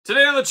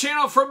Today on the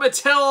channel from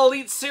Mattel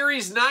Elite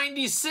Series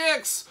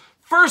 96,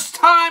 first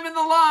time in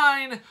the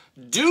line,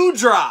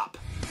 Doudrop.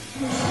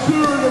 The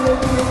spirit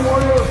of the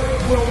warrior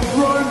will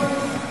run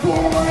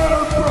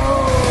forever!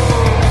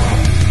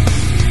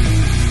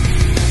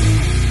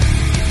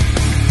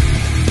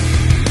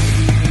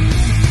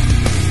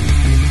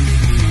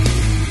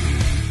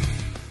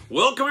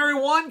 Welcome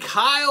everyone,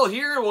 Kyle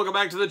here, and welcome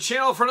back to the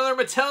channel for another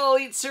Mattel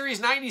Elite Series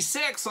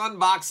 96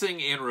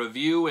 unboxing and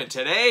review. And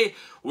today,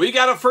 we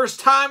got a first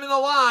time in the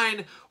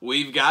line,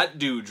 we've got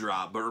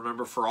Doudrop. But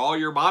remember, for all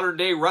your modern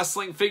day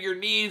wrestling figure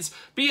needs,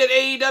 be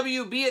it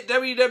AEW, be it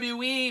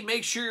WWE,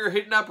 make sure you're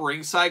hitting up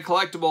Ringside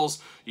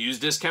Collectibles. Use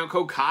discount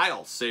code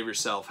Kyle, save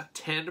yourself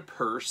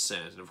 10%.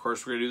 And of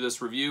course, we're going to do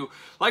this review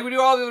like we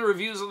do all the other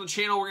reviews on the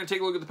channel. We're going to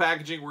take a look at the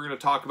packaging, we're going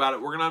to talk about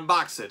it, we're going to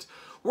unbox it.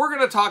 We're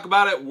going to talk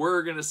about it.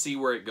 We're going to see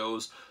where it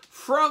goes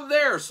from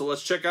there. So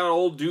let's check out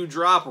old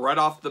Doudrop right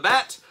off the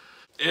bat.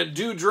 And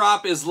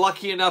Doudrop is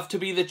lucky enough to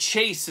be the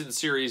Chase in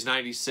Series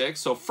 96.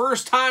 So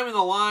first time in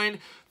the line,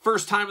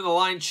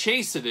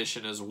 Chase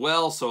edition as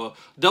well. So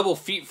double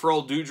feat for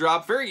old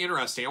Doudrop. Very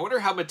interesting. I wonder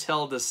how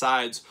Mattel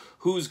decides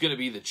who's going to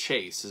be the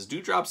Chase. As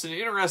Doudrop's an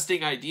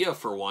interesting idea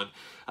for one.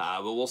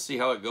 But we'll see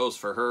how it goes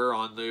for her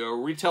on the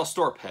retail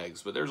store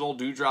pegs. But there's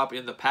old Doudrop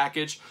in the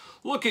package.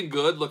 Looking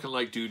good, looking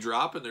like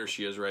Doudrop, and there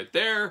she is right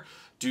there.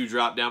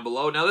 Doudrop down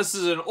below. Now, this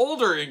is an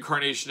older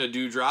incarnation of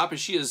Doudrop, and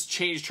she has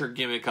changed her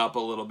gimmick up a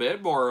little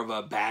bit. More of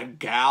a bad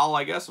gal,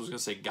 I guess. I was going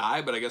to say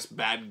guy, but I guess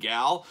bad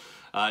gal.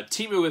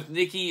 Teaming with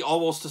Nikki,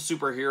 almost a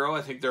superhero.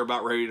 I think they're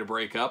about ready to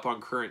break up on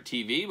current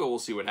TV, but we'll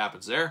see what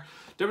happens there.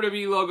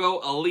 WWE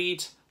logo,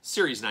 Elite,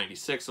 Series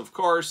 96, of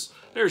course.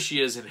 There she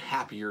is in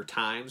happier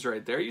times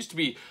right there. Used to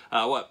be,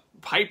 what,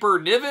 Piper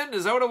Niven?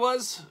 Is that what it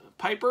was?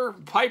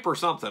 Piper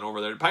something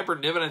over there. Piper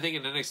Niven, I think,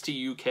 in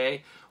NXT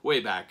UK way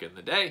back in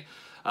the day.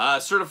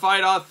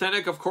 Certified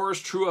authentic, of course,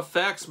 True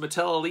Effects,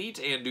 Mattel Elite,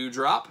 and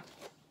Doudrop.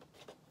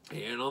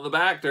 And on the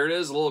back, there it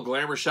is, a little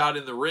glamour shot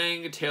in the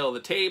ring, tail of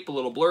the tape, a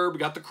little blurb. We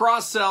got the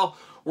cross sell.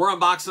 We're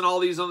unboxing all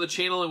these on the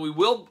channel, and we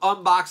will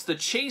unbox the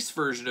Chase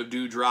version of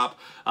Doudrop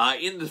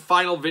in the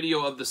final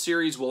video of the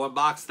series. We'll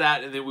unbox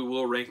that, and then we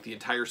will rank the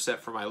entire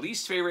set from my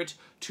least favorite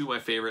to my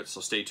favorite, so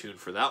stay tuned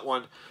for that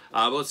one.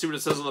 But let's see what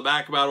it says on the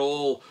back about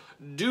old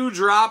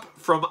Doudrop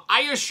from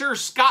Ayrshire,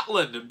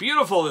 Scotland.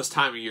 Beautiful this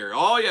time of year.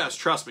 Oh yes,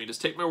 trust me, just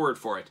take my word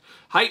for it.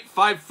 Height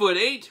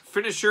 5'8",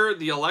 finisher,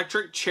 the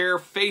electric chair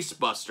face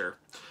buster.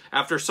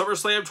 After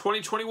SummerSlam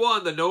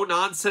 2021, the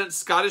no-nonsense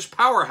Scottish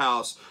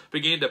powerhouse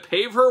began to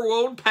pave her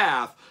own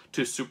path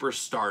to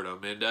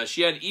superstardom. And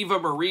she had Eva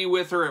Marie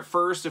with her at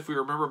first, if we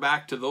remember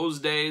back to those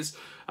days.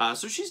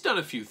 So she's done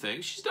a few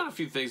things. She's done a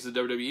few things in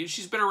WWE.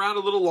 She's been around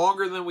a little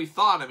longer than we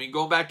thought. I mean,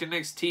 going back to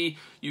NXT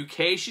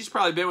UK, she's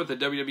probably been with the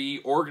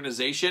WWE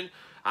organization,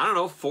 I don't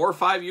know, 4 or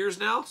 5 years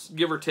now,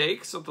 give or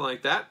take, something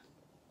like that.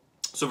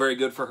 So very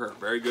good for her.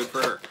 Very good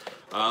for her.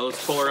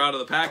 Let's pull her out of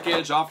the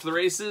package. Off to the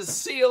races.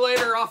 See you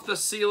later. Off the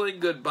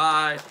ceiling.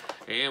 Goodbye.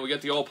 And we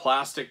got the old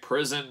plastic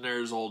prison.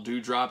 There's old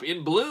Doudrop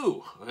in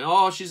blue.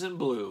 Oh, she's in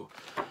blue.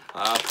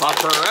 Pop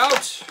her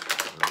out.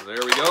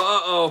 There we go.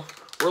 Uh-oh.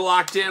 We're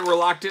locked in. We're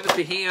locked in at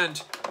the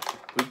hand.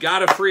 We've got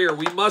to free her.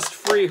 We must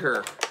free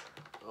her.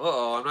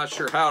 Uh-oh. I'm not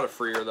sure how to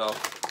free her, though.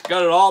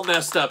 Got it all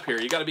messed up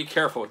here. You got to be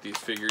careful with these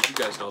figures. You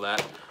guys know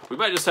that. We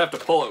might just have to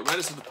pull it. We might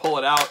just have to pull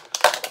it out.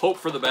 Hope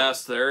for the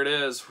best. There it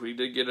is. We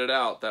did get it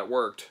out. That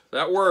worked.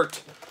 That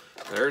worked.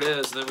 There it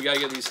is. And then we got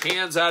to get these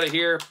hands out of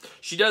here.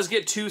 She does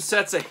get 2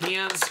 sets of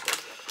hands.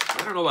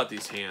 I don't know about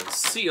these hands.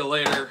 See you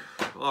later.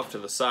 Off to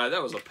the side.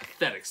 That was a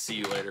pathetic see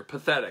you later.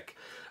 Pathetic.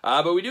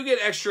 But we do get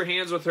extra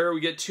hands with her. We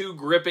get 2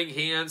 gripping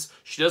hands.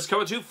 She does come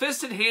with 2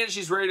 fisted hands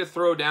she's ready to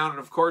throw down. And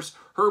of course,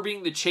 her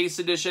being the Chase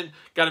edition,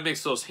 got to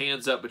mix those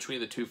hands up between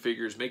the 2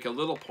 figures. Make a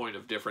little point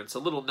of difference. A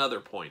little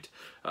another point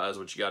is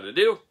what you got to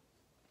do.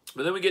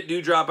 But then we get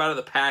Doudrop out of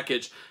the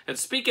package. And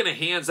speaking of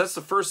hands, that's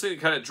the first thing that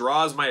kind of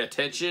draws my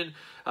attention.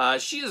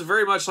 She is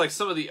very much like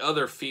some of the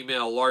other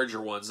female larger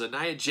ones.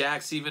 Nia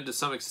Jax even to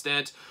some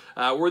extent.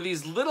 Where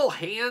these little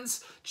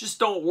hands just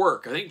don't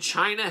work. I think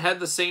Chyna had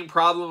the same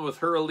problem with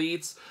her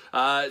elites.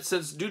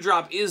 Since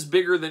Doudrop is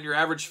bigger than your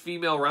average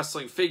female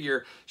wrestling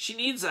figure, she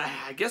needs,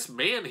 I guess,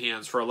 man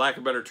hands for a lack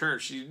of a better term.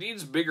 She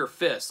needs bigger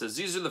fists, as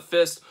these are the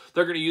fists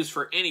they're going to use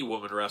for any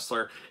woman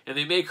wrestler, and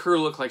they make her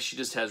look like she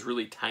just has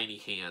really tiny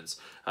hands.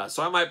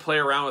 So I might play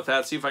around with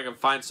that, see if I can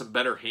find some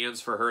better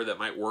hands for her that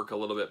might work a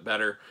little bit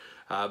better.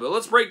 But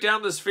let's break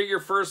down this figure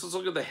first. Let's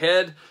look at the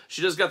head.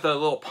 She just got the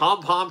little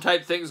pom-pom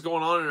type things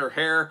going on in her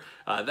hair.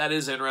 That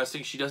is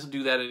interesting. She doesn't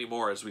do that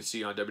anymore, as we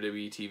see on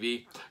WWE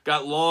TV.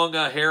 Got long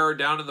hair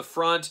down in the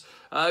front.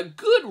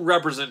 Good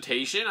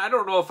representation. I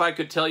don't know if I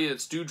could tell you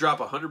it's Doudrop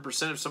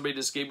 100% if somebody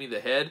just gave me the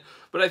head,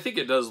 but I think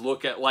it does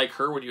look like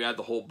her when you add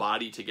the whole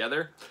body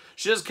together.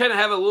 She does kind of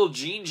have a little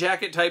jean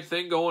jacket type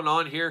thing going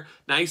on here.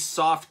 Nice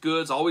soft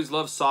goods. Always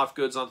love soft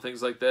goods on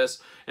things like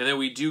this. And then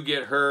we do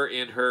get her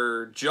in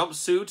her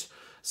jumpsuit.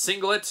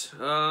 Singlet,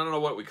 I don't know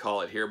what we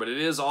call it here, but it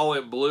is all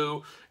in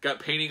blue. Got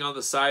painting on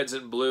the sides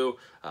in blue.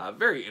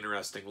 Very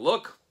interesting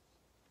look.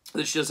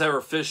 Then she does have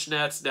her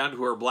fishnets down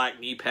to her black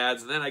knee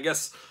pads. And then I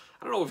guess,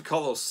 I don't know if we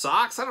call those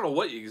socks. I don't know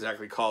what you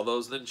exactly call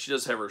those. And then she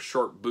does have her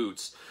short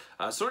boots.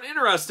 So an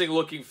interesting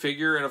looking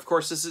figure. And of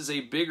course, this is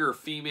a bigger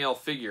female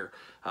figure.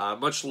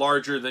 Much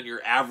larger than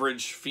your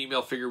average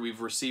female figure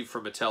we've received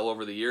from Mattel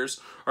over the years.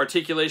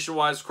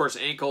 Articulation-wise, of course,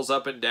 ankles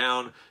up and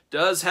down.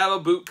 Does have a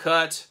boot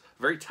cut.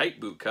 Very tight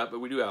boot cut, but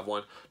we do have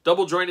one.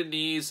 Double jointed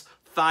knees,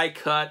 thigh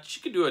cut.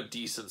 She can do a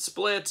decent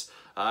split.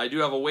 I do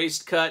have a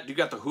waist cut. You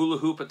got the hula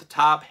hoop at the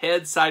top.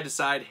 Head side to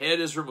side.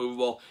 Head is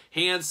removable.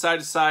 Hands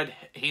side to side.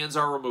 Hands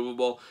are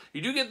removable.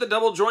 You do get the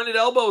double jointed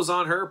elbows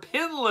on her.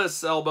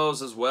 Pinless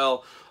elbows as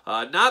well.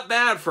 Not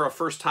bad for a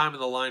first time in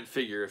the line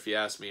figure, if you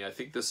ask me. I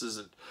think this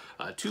isn't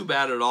too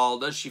bad at all.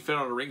 Does she fit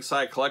on a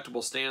ringside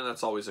collectible stand?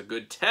 That's always a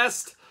good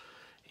test.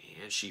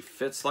 And she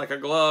fits like a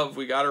glove.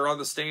 We got her on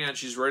the stand.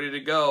 She's ready to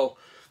go.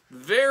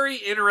 Very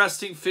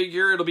interesting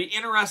figure. It'll be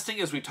interesting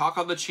as we talk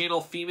on the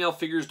channel. Female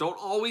figures don't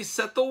always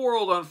set the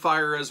world on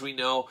fire, as we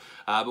know.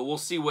 But we'll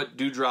see what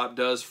Doudrop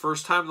does.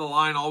 First time in the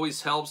line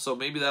always helps, so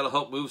maybe that'll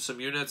help move some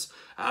units.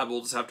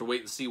 We'll just have to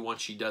wait and see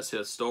once she does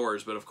hit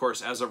stores. But of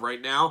course, as of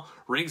right now,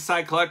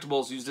 Ringside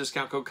Collectibles, use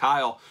discount code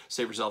Kyle.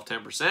 Save yourself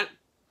 10%.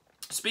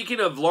 Speaking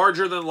of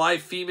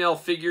larger-than-life female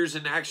figures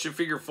in action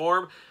figure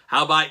form,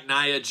 how about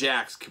Nia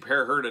Jax?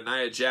 Compare her to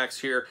Nia Jax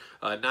here.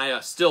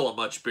 Nia, still a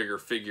much bigger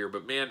figure,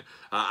 but man,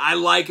 I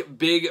like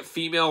big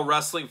female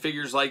wrestling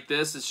figures like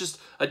this. It's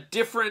just a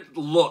different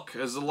look,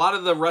 as a lot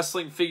of the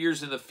wrestling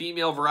figures in the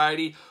female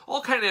variety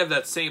all kind of have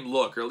that same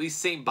look, or at least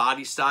same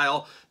body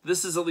style.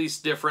 This is at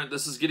least different.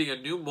 This is getting a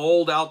new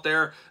mold out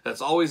there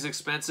that's always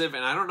expensive,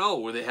 and I don't know,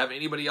 will they have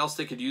anybody else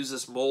they could use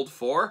this mold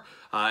for?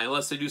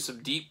 Unless they do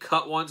some deep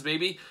cut ones,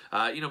 maybe.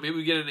 Maybe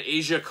we get an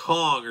Asia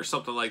Kong or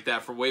something like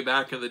that from way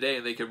back in the day,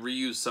 and they could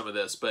reuse some of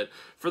this. But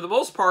for the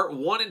most part,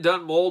 one and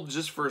done mold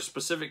just for a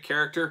specific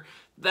character,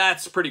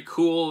 that's pretty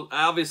cool.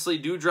 Obviously,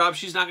 Doudrop,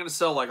 she's not going to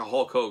sell like a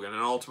Hulk Hogan, an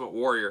Ultimate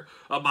Warrior,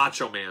 a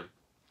Macho Man.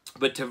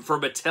 But for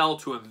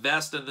Mattel to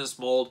invest in this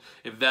mold,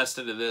 invest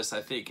into this,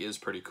 I think is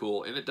pretty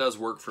cool. And it does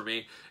work for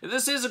me. And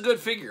this is a good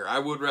figure. I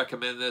would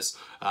recommend this.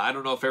 I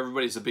don't know if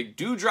everybody's a big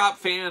Doudrop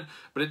fan,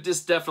 but it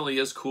just definitely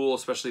is cool,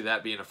 especially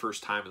that being a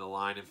first time in the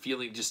line and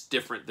feeling just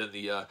different than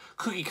the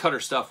cookie cutter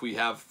stuff we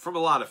have from a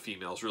lot of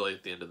females, really,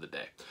 at the end of the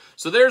day.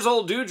 So there's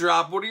old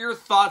Doudrop. What are your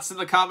thoughts in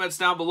the comments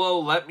down below?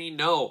 Let me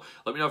know.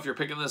 Let me know if you're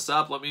picking this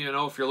up. Let me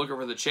know if you're looking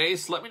for the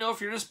chase. Let me know if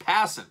you're just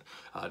passing.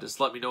 Just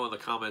let me know in the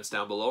comments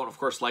down below. And of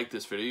course, like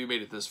this video. You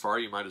made it this far,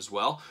 you might as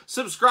well.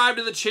 Subscribe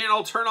to the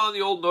channel. Turn on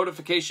the old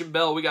notification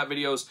bell. We got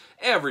videos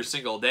every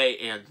single day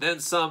and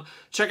then some.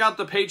 Check out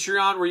the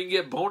Patreon where you can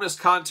get bonus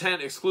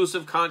content,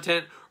 exclusive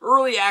content,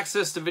 early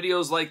access to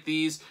videos like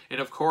these, and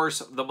of course,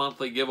 the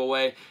monthly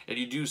giveaway. And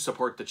you do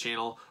support the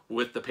channel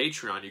with the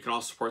Patreon. You can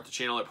also support the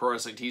channel at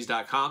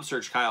ProWrestlingTees.com.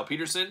 Search Kyle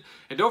Peterson.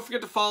 And don't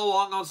forget to follow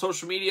along on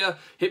social media.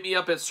 Hit me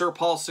up at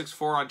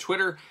SirPaul64 on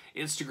Twitter,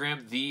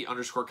 Instagram,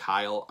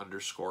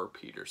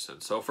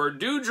 _Kyle_Peterson. So for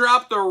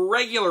Doudrop, the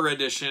regular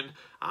edition,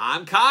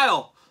 I'm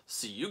Kyle.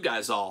 See you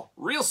guys all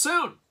real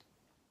soon.